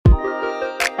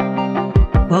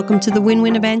Welcome to the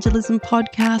Win-Win Evangelism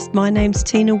podcast. My name's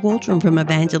Tina Waldron from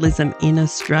Evangelism in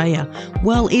Australia.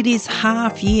 Well, it is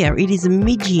half year. It is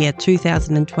mid-year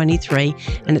 2023.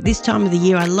 And at this time of the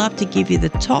year, I love to give you the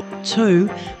top 2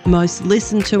 most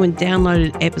listened to and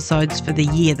downloaded episodes for the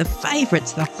year. The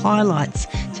favourites, the highlights.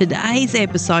 Today's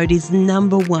episode is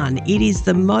number 1. It is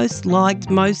the most liked,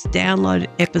 most downloaded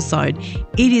episode.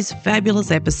 It is a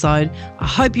fabulous episode. I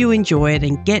hope you enjoy it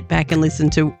and get back and listen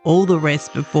to all the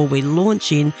rest before we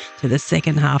launch in to the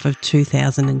second half of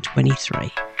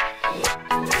 2023.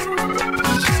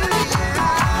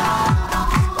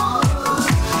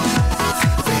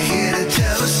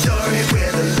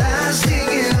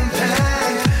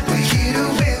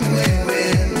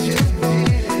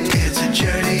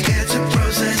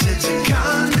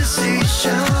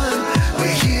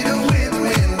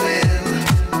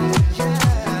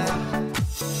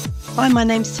 Hi, my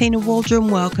name's Tina Waldron.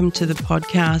 Welcome to the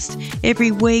podcast. Every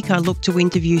week I look to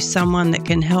interview someone that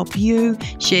can help you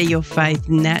share your faith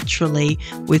naturally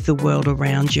with the world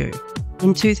around you.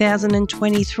 In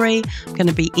 2023, I'm going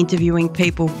to be interviewing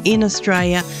people in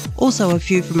Australia, also a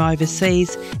few from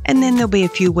overseas, and then there'll be a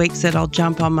few weeks that I'll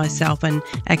jump on myself and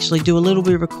actually do a little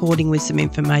bit of recording with some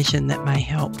information that may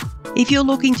help. If you're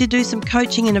looking to do some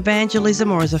coaching in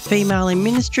evangelism or as a female in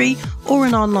ministry or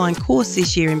an online course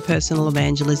this year in personal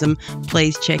evangelism,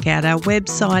 please check out our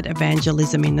website,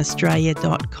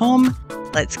 evangelisminaustralia.com.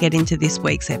 Let's get into this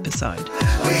week's episode.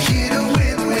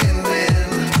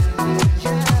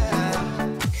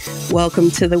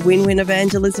 Welcome to the Win-Win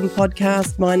Evangelism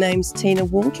podcast. My name's Tina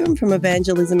Waldron from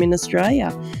Evangelism in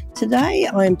Australia. Today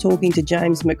I am talking to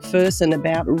James Macpherson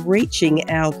about reaching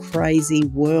our crazy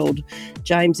world.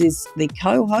 James is the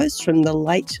co-host from the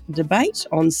Late Debate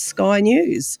on Sky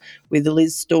News with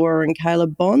Liz Storer and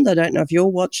Caleb Bond. I don't know if you're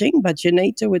watching, but you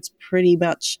need to. It's pretty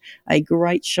much a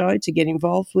great show to get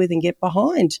involved with and get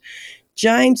behind.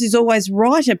 James is always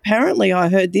right, apparently, I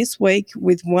heard this week,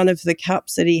 with one of the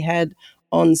cups that he had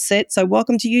on set. So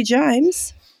welcome to you,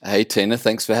 James. Hey, Tina.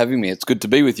 Thanks for having me. It's good to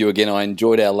be with you again. I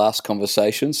enjoyed our last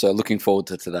conversation, so looking forward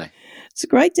to today. It's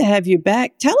great to have you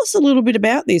back. Tell us a little bit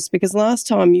about this, because last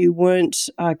time you weren't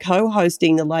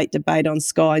co-hosting the Late Debate on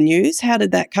Sky News. How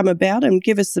did that come about? And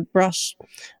give us the brush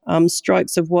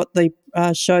strokes of what the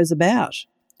show's about.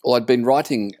 Well, I'd been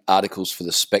writing articles for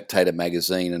The Spectator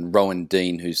magazine, and Rowan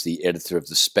Dean, who's the editor of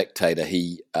The Spectator,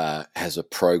 he has a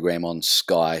program on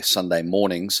Sky Sunday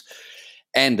mornings,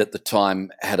 and at the time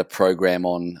had a program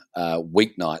on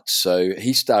weeknights. So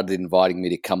he started inviting me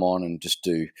to come on and just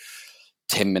do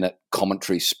 10-minute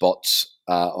commentary spots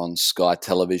on Sky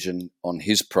Television on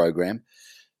his program.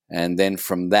 And then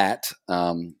from that,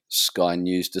 Sky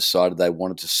News decided they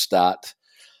wanted to start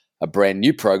a brand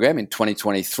new program in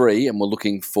 2023, and we're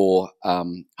looking for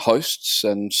hosts.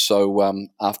 And so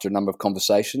after a number of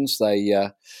conversations, they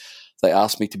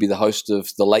asked me to be the host of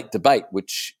The Late Debate,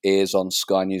 which airs on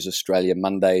Sky News Australia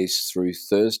Mondays through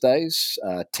Thursdays,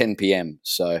 10 p.m.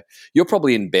 So you're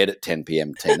probably in bed at 10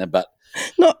 p.m, Tina, but...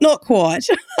 Not quite.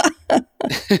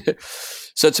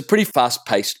 So it's a pretty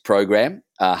fast-paced program.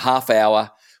 Half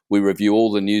hour, we review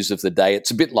all the news of the day.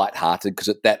 It's a bit lighthearted because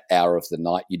at that hour of the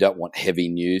night, you don't want heavy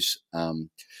news.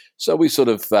 So we sort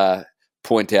of...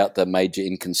 point out the major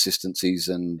inconsistencies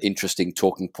and interesting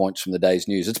talking points from the day's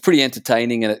news. It's pretty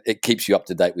entertaining, and it keeps you up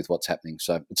to date with what's happening.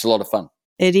 So it's a lot of fun.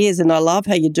 It is, and I love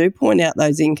how you do point out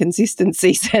those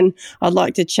inconsistencies. And I'd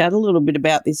like to chat a little bit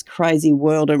about this crazy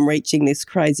world and reaching this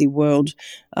crazy world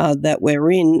that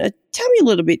we're in. Tell me a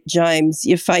little bit, James,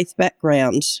 your faith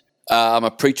background. I'm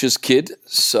a preacher's kid,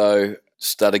 so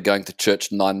started going to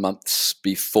church 9 months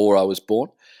before I was born.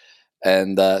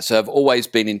 And so I've always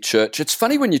been in church. It's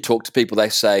funny when you talk to people, they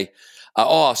say,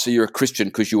 so you're a Christian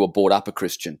because you were brought up a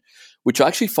Christian, which I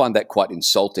actually find that quite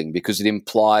insulting, because it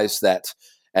implies that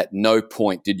at no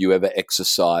point did you ever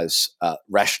exercise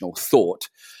rational thought.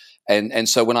 And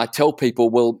so when I tell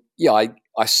people, well, yeah,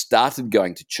 I started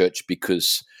going to church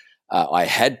because I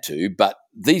had to, but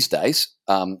these days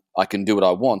I can do what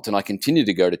I want, and I continue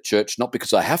to go to church, not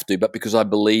because I have to, but because I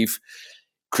believe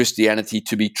Christianity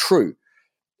to be true.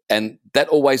 And that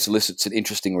always elicits an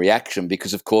interesting reaction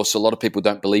because, of course, a lot of people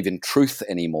don't believe in truth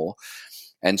anymore.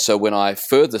 And so when I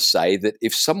further say that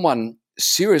if someone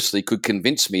seriously could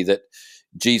convince me that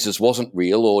Jesus wasn't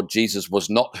real or Jesus was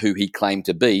not who he claimed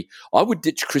to be, I would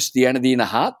ditch Christianity in a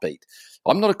heartbeat.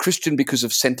 I'm not a Christian because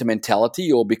of sentimentality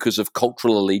or because of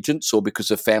cultural allegiance or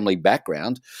because of family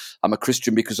background. I'm a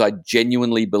Christian because I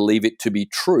genuinely believe it to be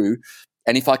true.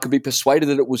 And if I could be persuaded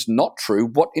that it was not true,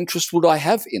 what interest would I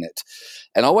have in it?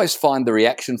 And I always find the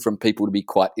reaction from people to be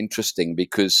quite interesting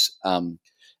because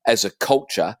as a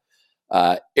culture,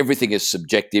 everything is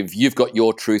subjective. You've got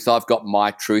your truth, I've got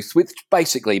my truth, which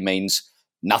basically means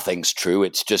nothing's true.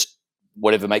 It's just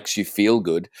whatever makes you feel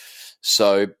good.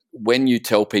 So when you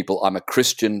tell people I'm a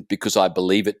Christian because I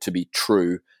believe it to be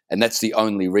true, and that's the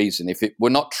only reason. If it were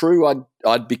not true,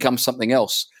 I'd become something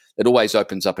else. It always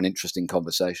opens up an interesting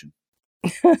conversation.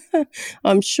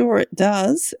 I'm sure it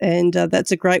does. And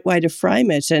that's a great way to frame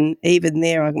it. And even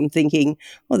there, I'm thinking,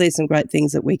 well, there's some great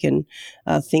things that we can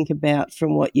think about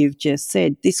from what you've just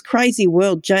said. This crazy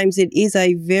world, James, it is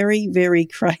a very, very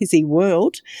crazy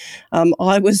world.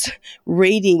 I was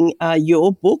reading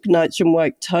your book, Notes from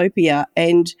Woketopia,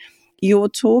 and you're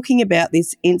talking about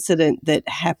this incident that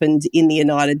happened in the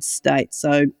United States.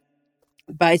 So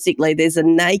basically there's a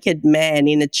naked man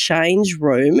in a change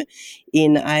room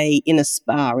in a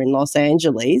spa in Los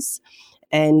Angeles,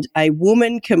 and a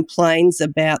woman complains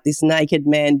about this naked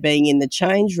man being in the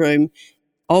change room,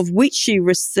 of which she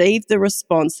received the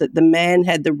response that the man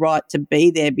had the right to be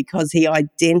there because he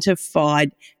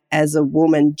identified as a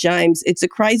woman. James, it's a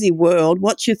crazy world.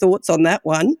 What's your thoughts on that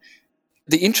one?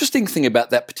 The interesting thing about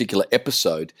that particular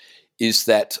episode is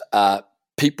that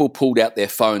people pulled out their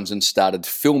phones and started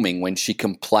filming when she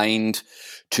complained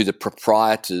to the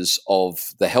proprietors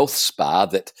of the health spa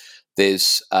that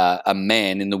there's a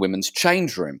man in the women's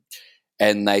change room.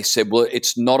 And they said, well,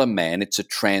 it's not a man, it's a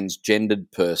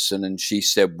transgendered person. And she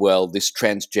said, well, this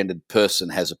transgendered person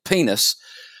has a penis,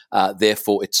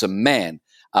 therefore it's a man,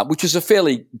 which is a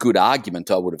fairly good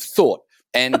argument, I would have thought.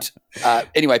 And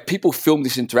anyway, people filmed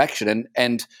this interaction,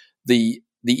 and the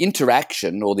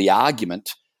interaction or the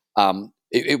argument,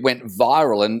 it went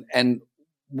viral. And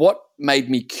what made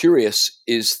me curious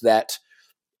is that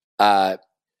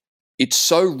it's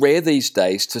so rare these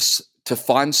days to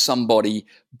find somebody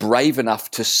brave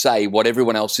enough to say what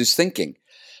everyone else is thinking.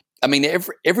 I mean,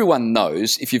 everyone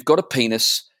knows if you've got a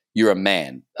penis, you're a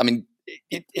man. I mean,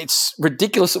 it's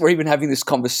ridiculous that we're even having this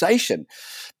conversation.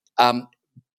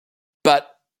 But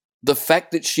the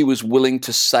fact that she was willing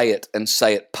to say it and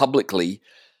say it publicly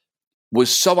was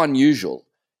so unusual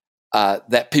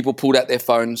that people pulled out their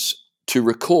phones to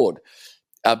record.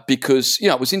 Because,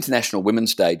 it was International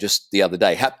Women's Day just the other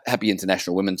day. Happy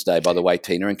International Women's Day, by the way,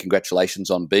 Tina, and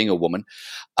congratulations on being a woman.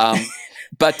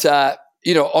 But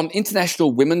on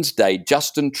International Women's Day,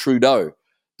 Justin Trudeau,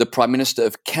 the Prime Minister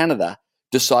of Canada,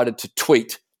 decided to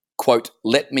tweet, quote,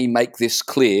 "Let me make this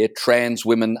clear, trans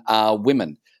women are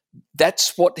women."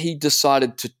 That's what he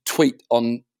decided to tweet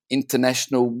on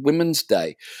International Women's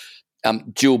Day.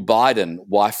 Jill Biden,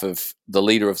 wife of the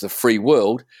leader of the free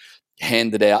world,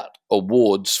 handed out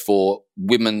awards for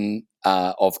women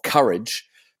of courage,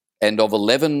 and of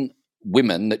 11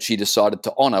 women that she decided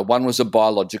to honour, one was a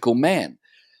biological man.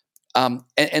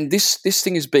 And this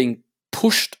thing is being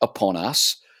pushed upon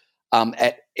us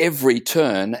at every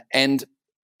turn, and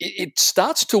it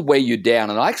starts to wear you down.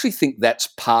 And I actually think that's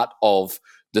part of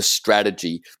the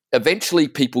strategy. Eventually,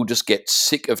 people just get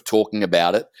sick of talking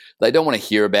about it. They don't want to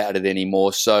hear about it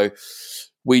anymore. So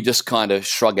we just kind of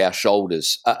shrug our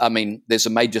shoulders. I mean, there's a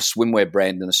major swimwear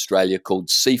brand in Australia called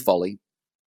Sea Folly,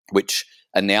 which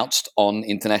announced on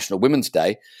International Women's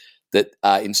Day that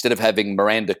instead of having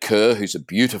Miranda Kerr, who's a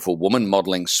beautiful woman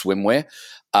modelling swimwear,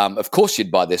 of course you'd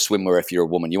buy their swimwear if you're a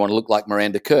woman. You want to look like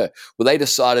Miranda Kerr. Well, they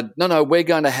decided, no, we're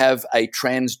going to have a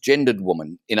transgendered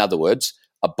woman. In other words,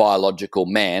 a biological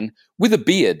man with a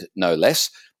beard, no less,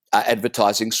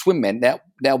 advertising swimwear.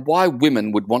 Now, why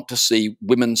women would want to see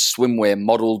women's swimwear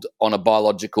modelled on a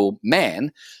biological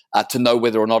man to know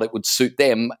whether or not it would suit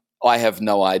them, I have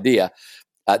no idea.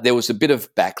 There was a bit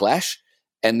of backlash,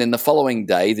 and then the following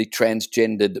day, the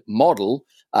transgendered model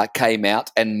came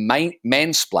out and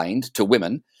mansplained to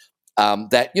women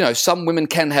that, some women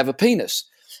can have a penis.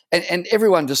 And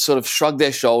everyone just sort of shrugged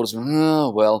their shoulders,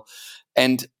 oh, well,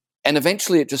 and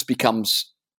eventually it just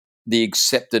becomes the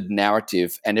accepted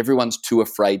narrative, and everyone's too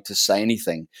afraid to say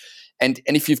anything. And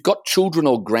if you've got children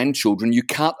or grandchildren, you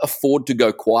can't afford to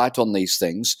go quiet on these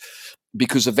things,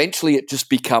 because eventually it just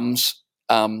becomes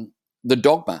the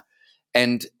dogma.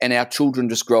 And our children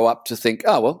just grow up to think,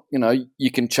 oh, well, you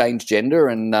can change gender,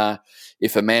 and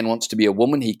if a man wants to be a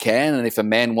woman, he can, and if a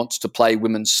man wants to play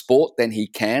women's sport, then he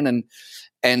can.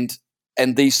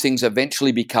 And these things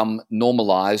eventually become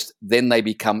normalized, then they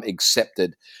become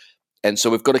accepted. And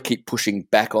so we've got to keep pushing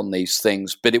back on these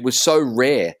things. But it was so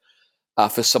rare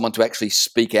for someone to actually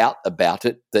speak out about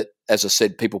it that, as I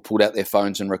said, people pulled out their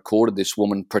phones and recorded this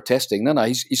woman protesting. No,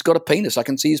 he's got a penis. I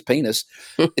can see his penis.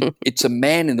 It's a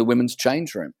man in the women's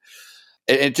change room.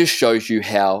 It just shows you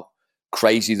how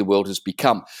crazy the world has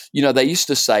become. They used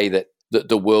to say that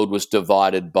the world was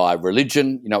divided by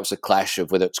religion. It was a clash of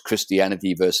whether it's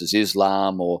Christianity versus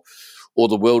Islam or or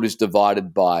the world is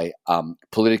divided by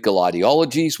political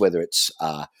ideologies, whether it's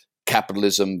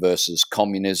capitalism versus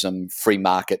communism, free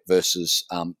market versus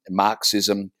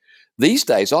Marxism. These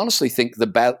days, I honestly think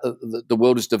the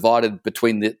world is divided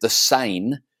between the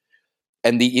sane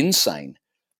and the insane.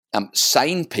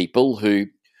 Sane people who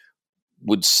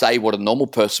would say what a normal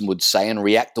person would say and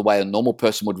react the way a normal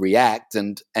person would react,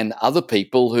 and other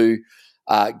people who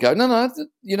go, no,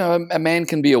 a man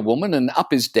can be a woman, and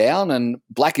up is down, and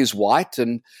black is white,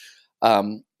 and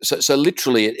so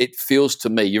literally, it feels to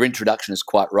me, your introduction is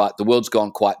quite right. The world's gone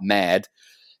quite mad,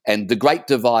 and the great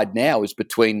divide now is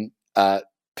between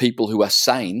people who are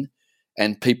sane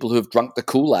and people who have drunk the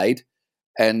Kool-Aid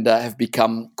and have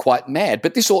become quite mad.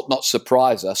 But this ought not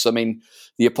surprise us. I mean,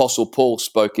 the Apostle Paul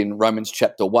spoke in Romans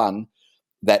chapter 1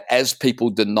 that as people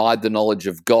denied the knowledge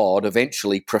of God,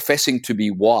 eventually professing to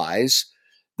be wise,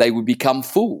 they would become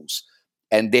fools,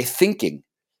 and their thinking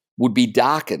would be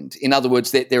darkened. In other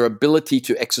words, their ability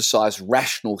to exercise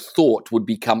rational thought would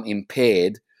become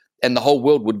impaired, and the whole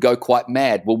world would go quite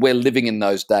mad. Well, we're living in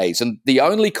those days. And the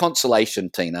only consolation,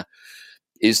 Tina,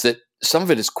 is that some of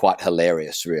it is quite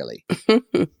hilarious, really.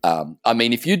 I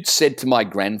mean, if you'd said to my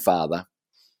grandfather,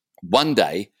 one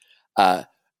day,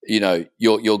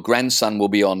 your grandson will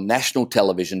be on national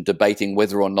television debating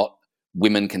whether or not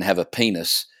women can have a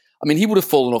penis, I mean, he would have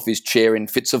fallen off his chair in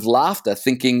fits of laughter,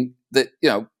 thinking that,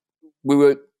 we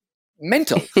were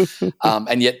mental.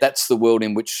 And yet that's the world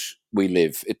in which we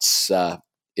live.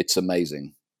 It's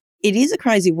amazing. It is a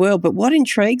crazy world, but what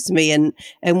intrigues me and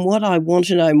what I want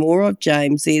to know more of,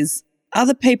 James, is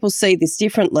other people see this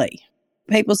differently.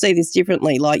 People see this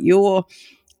differently. Like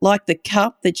the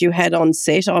cup that you had on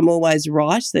set, I'm always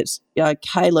right, that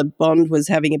Caleb Bond was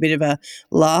having a bit of a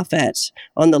laugh at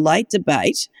on the late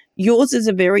debate. Yours is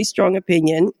a very strong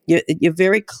opinion. You're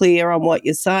very clear on what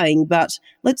you're saying, but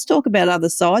let's talk about other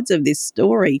sides of this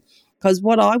story, because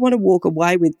what I want to walk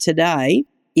away with today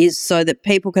is so that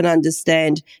people can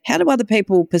understand, how do other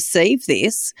people perceive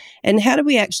this, and how do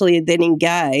we actually then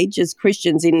engage as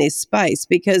Christians in this space?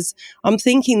 Because I'm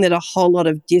thinking that a whole lot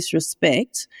of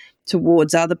disrespect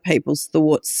towards other people's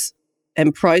thoughts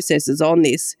and processes on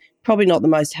this, probably not the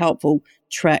most helpful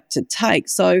track to take.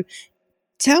 So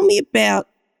tell me about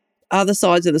other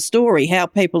sides of the story, how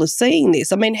people are seeing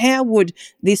this. I mean, how would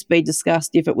this be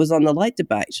discussed if it was on the late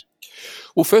debate?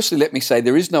 Well, firstly, let me say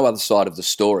there is no other side of the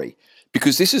story,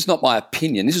 because this is not my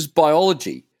opinion. This is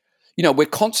biology. We're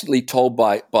constantly told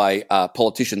by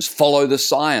politicians, follow the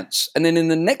science. And then in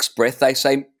the next breath, they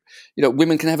say,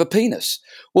 women can have a penis.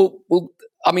 Well,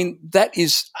 I mean, that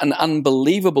is an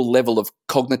unbelievable level of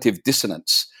cognitive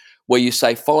dissonance, where you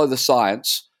say, follow the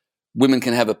science, women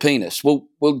can have a penis. Well,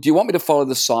 do you want me to follow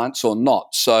the science or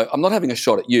not? So I'm not having a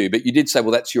shot at you, but you did say,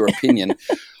 well, that's your opinion.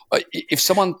 If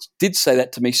someone did say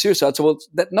that to me seriously, I'd say, well,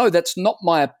 no, that's not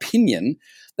my opinion.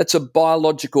 That's a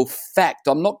biological fact.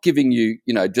 I'm not giving you,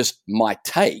 just my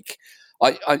take.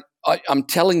 I'm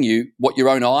telling you what your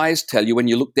own eyes tell you when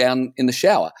you look down in the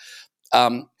shower.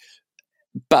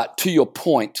 But to your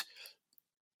point,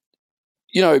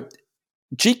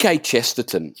 G.K.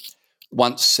 Chesterton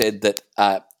once said that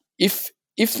if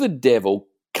the devil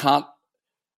can't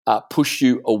push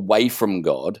you away from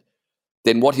God,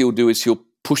 then what he'll do is he'll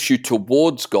push you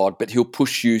towards God, but he'll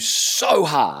push you so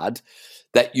hard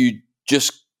that you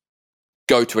just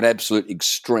go to an absolute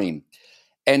extreme.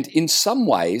 And in some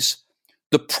ways,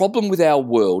 the problem with our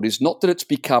world is not that it's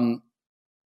become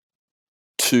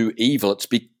too evil, it's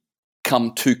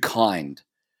become too kind.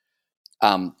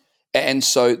 And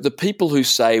so the people who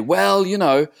say, well,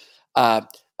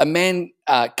 a man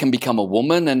can become a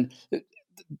woman, and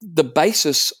the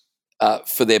basis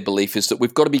for their belief is that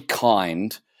we've got to be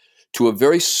kind to a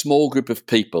very small group of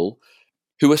people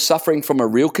who are suffering from a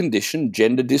real condition.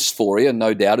 Gender dysphoria,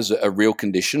 no doubt, is a real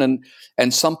condition,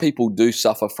 and some people do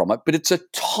suffer from it, but it's a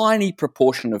tiny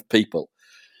proportion of people.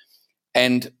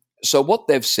 And so what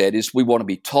they've said is, we want to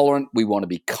be tolerant, we want to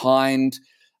be kind,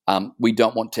 we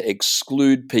don't want to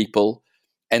exclude people,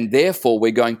 and therefore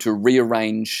we're going to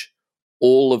rearrange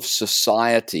all of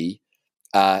society,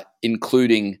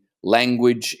 including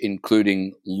language,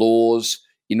 including laws,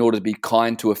 in order to be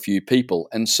kind to a few people.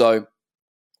 And so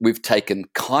we've taken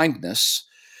kindness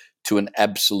to an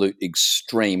absolute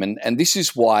extreme. And this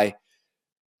is why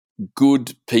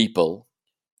good people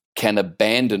can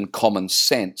abandon common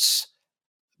sense,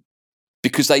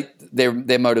 because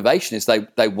their motivation is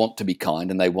they want to be kind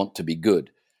and they want to be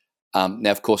good.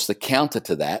 Now, of course, the counter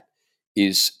to that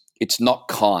is, it's not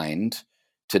kind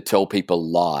to tell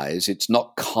people lies. It's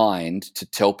not kind to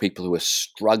tell people who are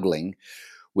struggling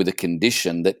with a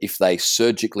condition that if they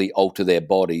surgically alter their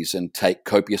bodies and take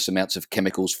copious amounts of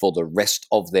chemicals for the rest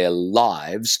of their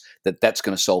lives, that's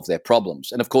going to solve their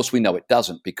problems. And of course, we know it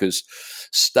doesn't, because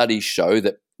studies show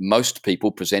that most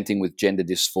people presenting with gender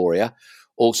dysphoria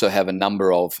also have a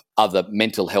number of other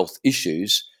mental health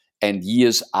issues. And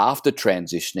years after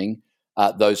transitioning,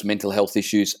 those mental health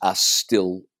issues are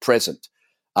still present.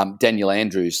 Daniel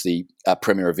Andrews, the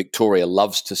Premier of Victoria,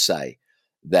 loves to say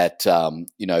that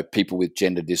people with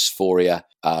gender dysphoria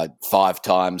are 5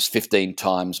 times, 15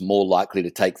 times more likely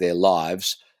to take their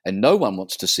lives, and no one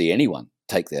wants to see anyone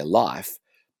take their life.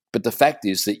 But the fact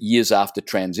is that years after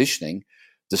transitioning,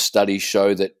 the studies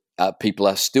show that people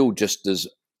are still just as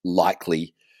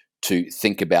likely to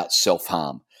think about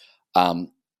self-harm.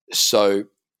 So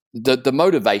the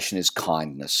motivation is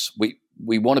kindness.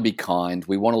 We want to be kind.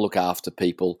 We want to look after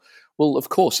people. Well, of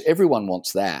course, everyone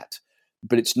wants that.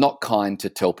 But it's not kind to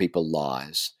tell people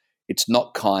lies. It's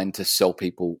not kind to sell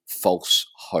people false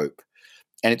hope.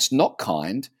 And it's not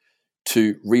kind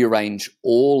to rearrange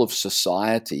all of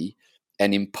society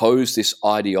and impose this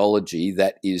ideology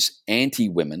that is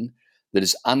anti-women, that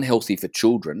is unhealthy for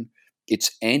children.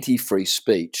 It's anti-free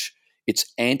speech.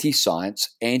 It's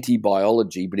anti-science,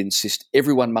 anti-biology, but insist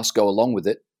everyone must go along with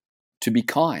it to be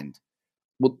kind.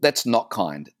 Well, that's not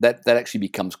kind. That actually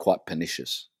becomes quite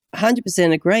pernicious.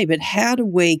 100% agree, but how do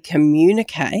we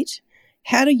communicate?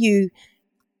 How do you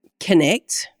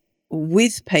connect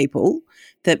with people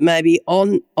that may be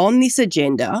on this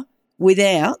agenda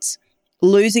without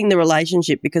losing the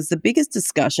relationship? Because the biggest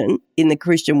discussion in the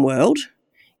Christian world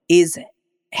is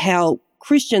how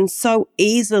Christians so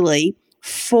easily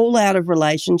fall out of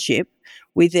relationship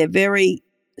with their very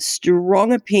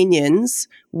strong opinions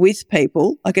with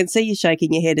people. I can see you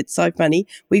shaking your head. It's so funny.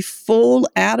 We fall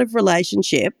out of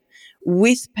relationship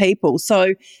with people.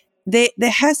 So there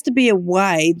has to be a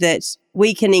way that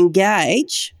we can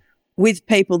engage with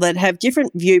people that have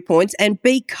different viewpoints and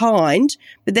be kind,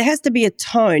 but there has to be a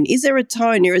tone. Is there a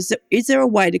tone, or is there a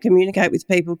way to communicate with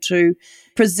people to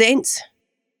present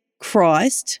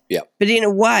Christ, but in a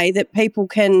way that people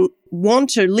can want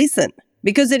to listen?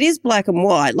 Because it is black and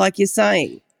white, like you're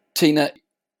saying. Tina,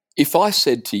 if I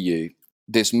said to you,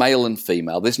 there's male and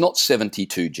female, there's not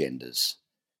 72 genders.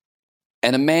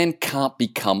 And a man can't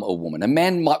become a woman. A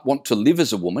man might want to live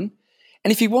as a woman.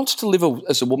 And if he wants to live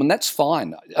as a woman, that's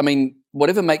fine. I mean,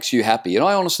 whatever makes you happy. And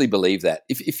I honestly believe that.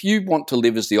 If you want to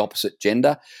live as the opposite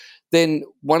gender, then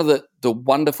one of the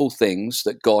wonderful things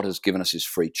that God has given us is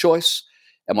free choice.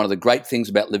 And one of the great things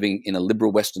about living in a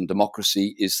liberal Western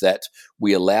democracy is that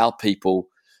we allow people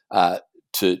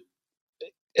to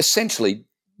essentially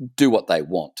do what they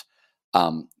want.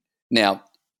 Now,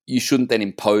 you shouldn't then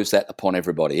impose that upon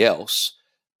everybody else.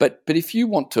 But if you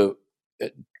want to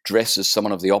dress as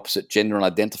someone of the opposite gender and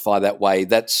identify that way,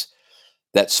 that's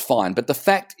fine. But the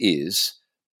fact is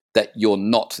that you're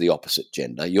not the opposite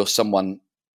gender. You're someone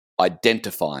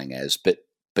identifying as, but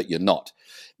you're not.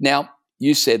 Now,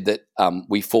 you said that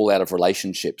we fall out of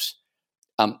relationships.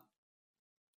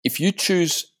 If you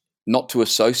choose not to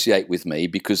associate with me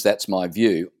because that's my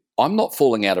view, I'm not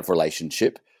falling out of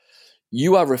relationship.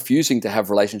 You are refusing to have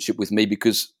a relationship with me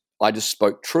because I just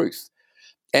spoke truth.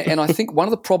 And I think one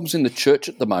of the problems in the church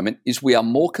at the moment is we are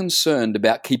more concerned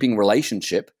about keeping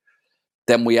relationship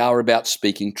than we are about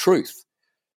speaking truth.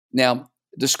 Now,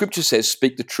 the scripture says,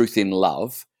 speak the truth in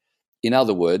love. In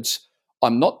other words,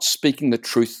 I'm not speaking the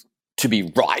truth to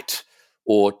be right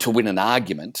or to win an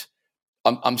argument.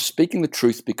 I'm speaking the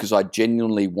truth because I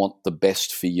genuinely want the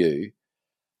best for you.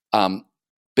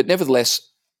 But nevertheless,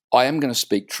 I am going to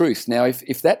speak truth. Now,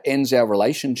 if that ends our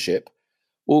relationship,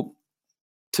 well,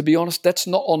 to be honest, that's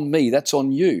not on me, that's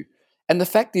on you. And the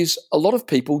fact is, a lot of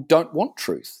people don't want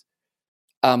truth.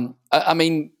 I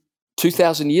mean,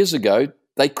 2,000 years ago,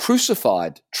 they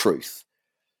crucified truth.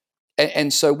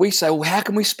 And so we say, well, how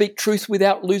can we speak truth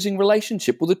without losing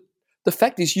relationship? Well, the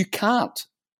fact is you can't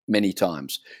many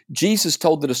times. Jesus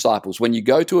told the disciples, when you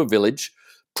go to a village,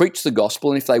 preach the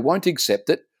gospel, and if they won't accept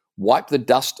it, wipe the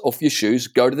dust off your shoes,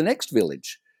 go to the next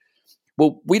village.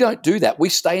 Well, we don't do that. We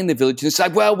stay in the village and say,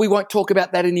 well, we won't talk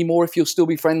about that anymore if you'll still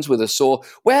be friends with us. Or,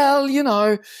 well, you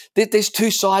know, there's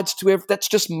two sides to everything. That's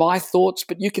just my thoughts,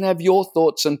 but you can have your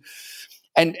thoughts.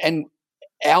 And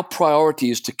our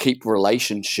priority is to keep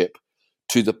relationship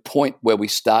to the point where we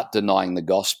start denying the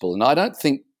gospel. And I don't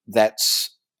think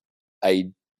that's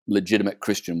a legitimate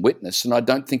Christian witness, and I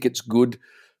don't think it's good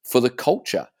for the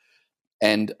culture.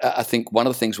 And I think one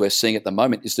of the things we're seeing at the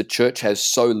moment is the church has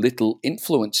so little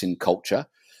influence in culture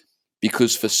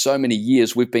because for so many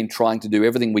years we've been trying to do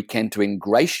everything we can to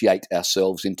ingratiate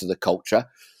ourselves into the culture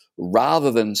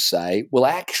rather than say, well,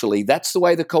 actually, that's the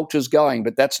way the culture's going,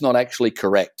 but that's not actually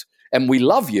correct. And we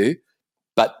love you,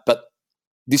 but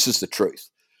this is the truth.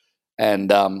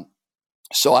 And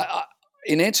so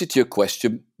in answer to your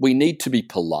question, we need to be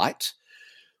polite.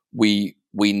 We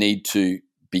need to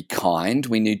be kind.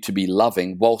 We need to be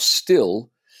loving while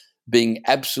still being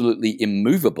absolutely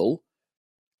immovable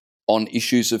on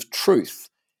issues of truth.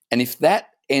 And if that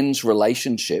ends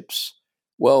relationships,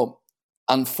 well,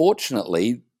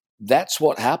 unfortunately, that's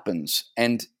what happens.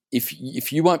 And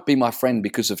if you won't be my friend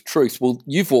because of truth, well,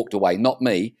 you've walked away, not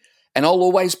me, and I'll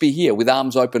always be here with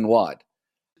arms open wide.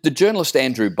 The journalist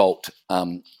Andrew Bolt,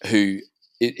 who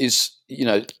is,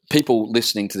 people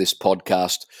listening to this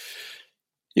podcast,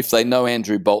 if they know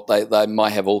Andrew Bolt, they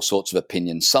might have all sorts of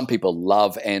opinions. Some people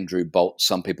love Andrew Bolt.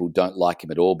 Some people don't like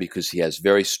him at all because he has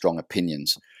very strong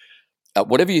opinions.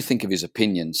 Whatever you think of his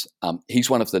opinions, he's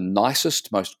one of the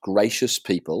nicest, most gracious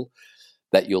people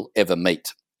that you'll ever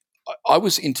meet. I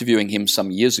was interviewing him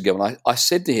some years ago, and I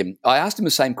said to him, I asked him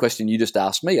the same question you just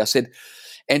asked me. I said,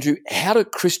 Andrew, how do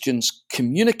Christians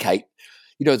communicate,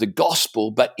 the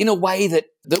gospel, but in a way that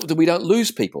we don't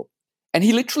lose people? And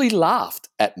he literally laughed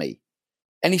at me.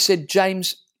 And he said,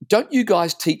 James, don't you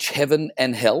guys teach heaven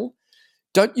and hell?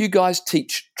 Don't you guys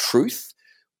teach truth,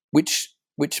 which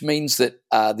means that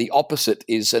the opposite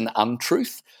is an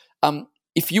untruth?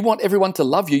 If you want everyone to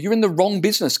love you, you're in the wrong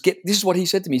business. This is what he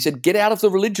said to me. He said, get out of the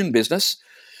religion business,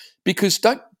 because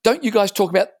don't you guys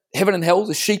talk about heaven and hell,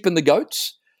 the sheep and the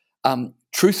goats,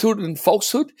 truthhood and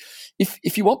falsehood?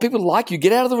 If you want people to like you,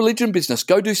 get out of the religion business.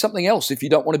 Go do something else. If you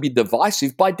don't want to be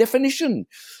divisive, by definition,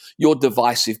 you're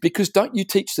divisive, because don't you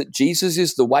teach that Jesus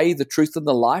is the way, the truth, and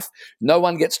the life? No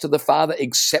one gets to the Father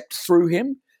except through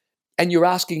him. And you're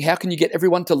asking, how can you get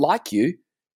everyone to like you?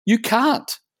 You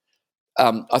can't.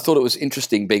 I thought it was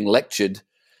interesting being lectured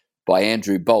by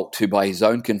Andrew Bolt, who by his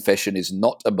own confession is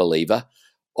not a believer,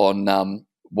 on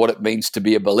what it means to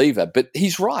be a believer. But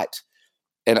he's right.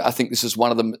 And I think this is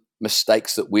one of the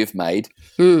mistakes that we've made,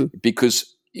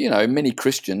 because many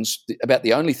Christians, about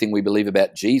the only thing we believe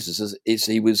about Jesus is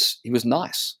he was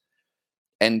nice,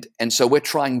 and so we're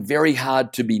trying very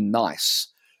hard to be nice,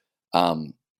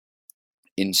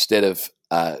 instead of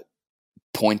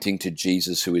pointing to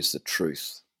Jesus, who is the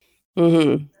truth.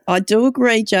 Mm-hmm. I do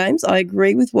agree, James. I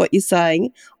agree with what you're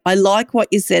saying. I like what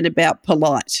you said about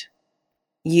polite.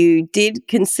 You did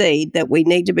concede that we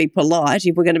need to be polite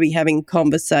if we're going to be having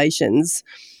conversations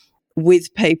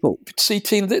with people. See,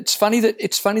 Tina, it's funny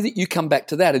that you come back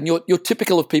to that, and you're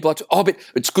typical of people like, but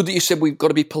it's good that you said we've got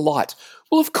to be polite.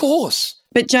 Well, of course.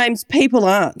 But James, people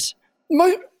aren't.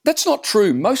 That's not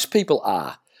true. Most people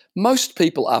are. Most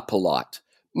people are polite.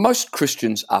 Most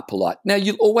Christians are polite. Now,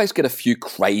 you'll always get a few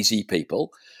crazy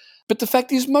people, but the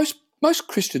fact is most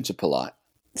Christians are polite.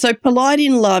 So polite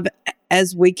in love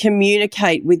as we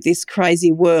communicate with this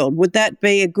crazy world, would that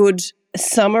be a good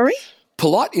summary?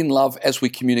 Polite in love as we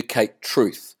communicate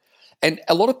truth. And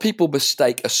a lot of people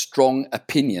mistake a strong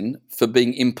opinion for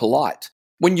being impolite.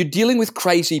 When you're dealing with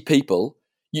crazy people,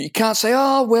 you can't say,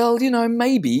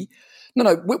 maybe.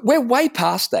 No, we're way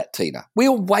past that, Tina.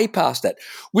 We're way past that.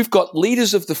 We've got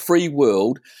leaders of the free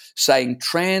world saying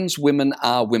trans women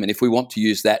are women, if we want to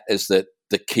use that as the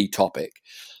key topic.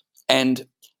 And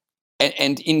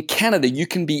in Canada, you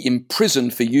can be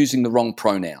imprisoned for using the wrong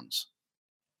pronouns.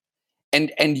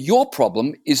 And your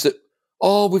problem is that,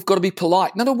 we've got to be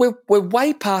polite. No, we're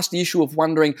way past the issue of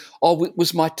wondering,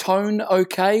 was my tone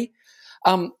okay?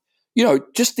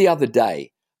 Just the other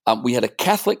day, we had a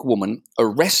Catholic woman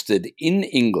arrested in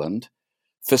England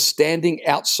for standing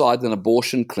outside an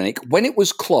abortion clinic when it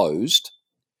was closed.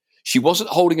 She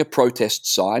wasn't holding a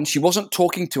protest sign. She wasn't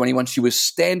talking to anyone. She was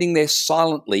standing there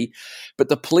silently, but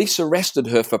the police arrested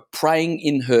her for praying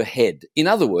in her head. In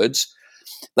other words,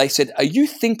 they said, are you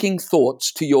thinking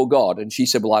thoughts to your God? And she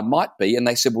said, well, I might be. And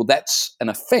they said, well, that's an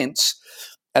offense.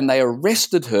 And they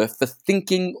arrested her for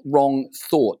thinking wrong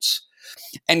thoughts.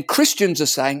 And Christians are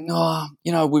saying,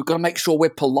 we've got to make sure we're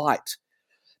polite.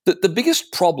 The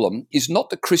biggest problem is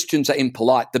not that Christians are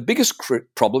impolite. The biggest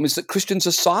problem is that Christians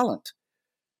are silent.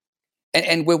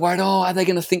 And we're worried, are they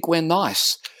going to think we're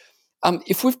nice?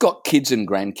 If we've got kids and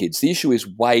grandkids, the issue is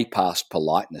way past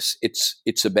politeness.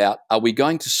 It's about, are we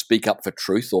going to speak up for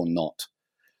truth or not?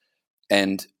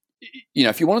 And,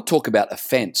 if you want to talk about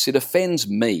offense, it offends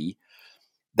me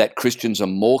that Christians are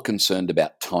more concerned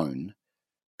about tone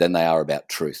than they are about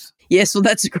truth. Yes, well,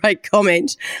 that's a great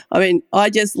comment. I mean, I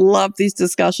just love this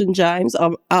discussion, James.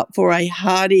 I'm up for a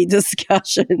hearty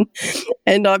discussion,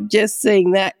 and I'm just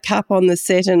seeing that cup on the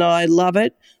set, and I love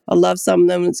it. I love some of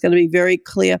them. It's going to be very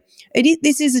clear.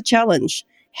 This is a challenge.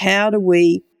 how do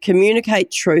we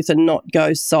communicate truth and not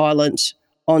go silent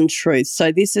on truth?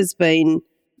 So this has been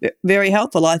very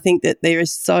helpful. I think that there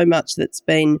is so much that's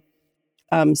been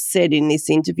said in this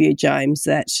interview, James,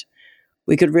 that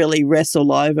we could really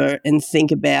wrestle over and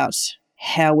think about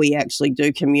how we actually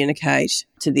do communicate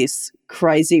to this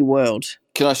crazy world.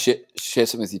 Can I share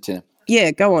something with you, Tina?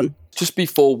 Yeah, go on. Just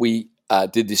before we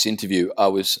did this interview, I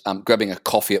was grabbing a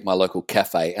coffee at my local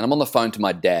cafe, and I'm on the phone to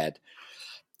my dad,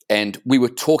 and we were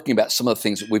talking about some of the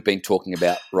things that we've been talking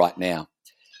about right now.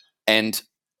 And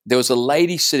there was a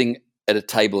lady sitting at a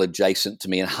table adjacent to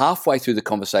me, and halfway through the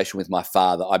conversation with my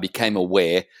father, I became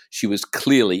aware she was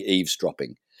clearly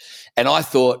eavesdropping. And I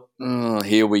thought,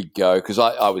 here we go, because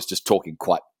I was just talking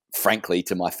quite frankly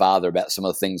to my father about some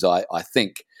of the things I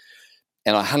think.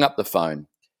 And I hung up the phone,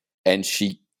 and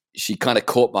she kind of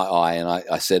caught my eye, and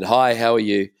I said, "Hi, how are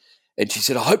you?" And she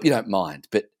said, "I hope you don't mind,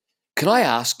 but can I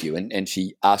ask you?" And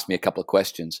she asked me a couple of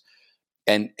questions,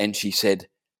 and she said,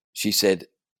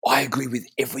 "I agree with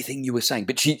everything you were saying,"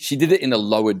 but she did it in a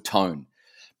lowered tone.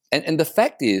 And the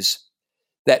fact is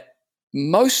that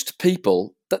most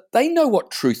people, that they know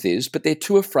what truth is, but they're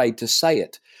too afraid to say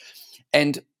it.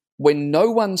 And when no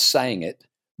one's saying it,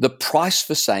 the price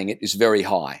for saying it is very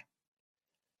high.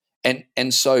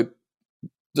 And so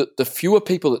the fewer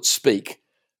people that speak,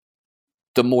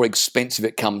 the more expensive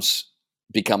it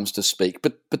becomes to speak.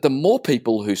 But the more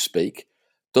people who speak,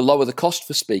 the lower the cost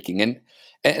for speaking.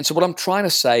 And so what I'm trying to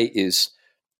say is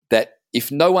that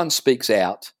if no one speaks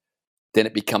out, then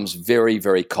it becomes very,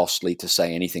 very costly to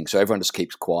say anything. So everyone just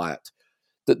keeps quiet.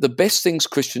 The best things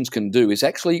Christians can do is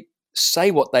actually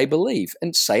say what they believe,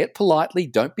 and say it politely.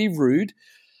 Don't be rude.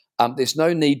 There's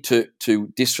no need to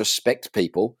disrespect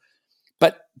people.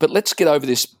 But let's get over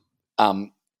this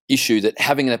issue that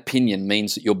having an opinion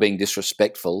means that you're being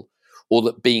disrespectful, or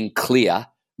that being clear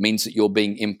means that you're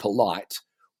being impolite,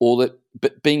 or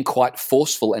but being quite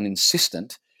forceful and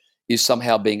insistent is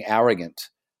somehow being arrogant.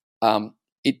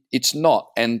 It's not.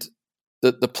 And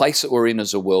the place that we're in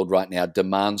as a world right now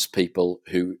demands people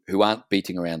who aren't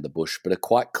beating around the bush, but are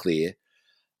quite clear.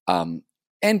 And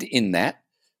in that,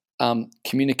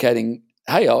 communicating,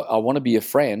 hey, I want to be a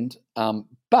friend,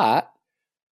 but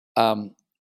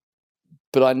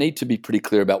I need to be pretty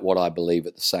clear about what I believe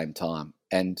at the same time.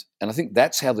 And I think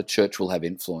that's how the church will have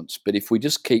influence. But if we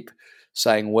just keep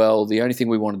saying, well, the only thing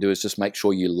we want to do is just make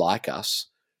sure you like us,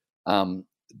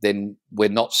 then we're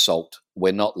not salt,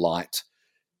 we're not light.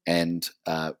 And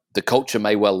the culture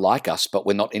may well like us, but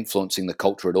we're not influencing the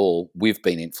culture at all. We've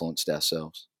been influenced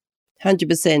ourselves.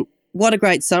 100%. What a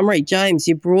great summary, James.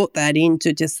 You brought that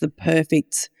into just the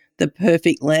perfect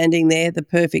landing there, the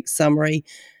perfect summary.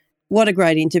 What a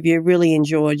great interview. Really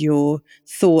enjoyed your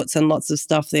thoughts and lots of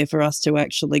stuff there for us to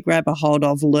actually grab a hold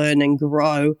of, learn and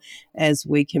grow as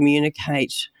we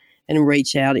communicate and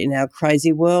reach out in our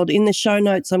crazy world. In the show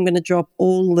notes, I'm going to drop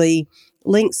all the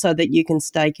links so that you can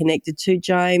stay connected to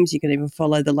James. You can even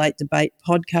follow the Late Debate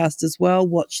podcast as well.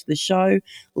 Watch the show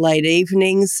late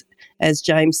evenings. As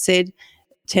James said,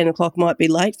 10 o'clock might be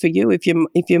late for you if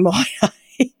you're my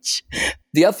age.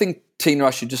 The other thing, Tina,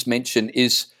 I should just mention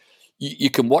is you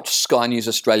can watch Sky News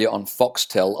Australia on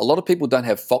Foxtel. A lot of people don't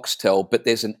have Foxtel, but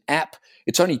there's an app.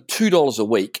 It's only $2 a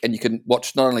week, and you can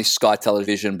watch not only Sky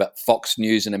Television, but Fox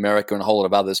News in America and a whole lot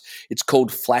of others. It's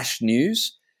called Flash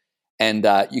News, and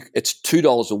it's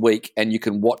 $2 a week, and you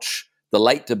can watch the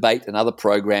Late Debate and other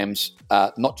programs,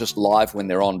 not just live when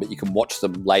they're on, but you can watch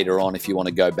them later on if you want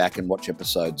to go back and watch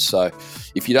episodes. So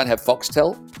if you don't have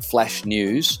Foxtel, Flash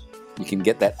News, you can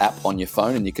get that app on your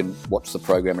phone and you can watch the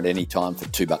program at any time for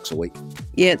 $2 a week.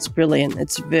 Yeah, it's brilliant.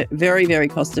 It's very, very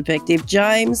cost effective.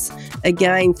 James,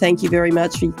 again, thank you very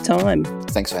much for your time.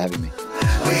 Thanks for having me.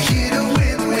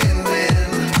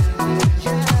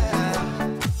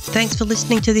 Thanks for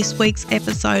listening to this week's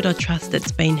episode. I trust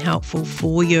it's been helpful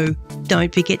for you.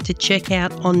 Don't forget to check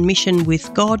out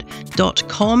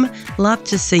onmissionwithgod.com. Love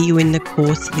to see you in the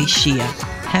course this year.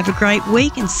 Have a great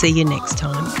week and see you next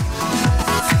time.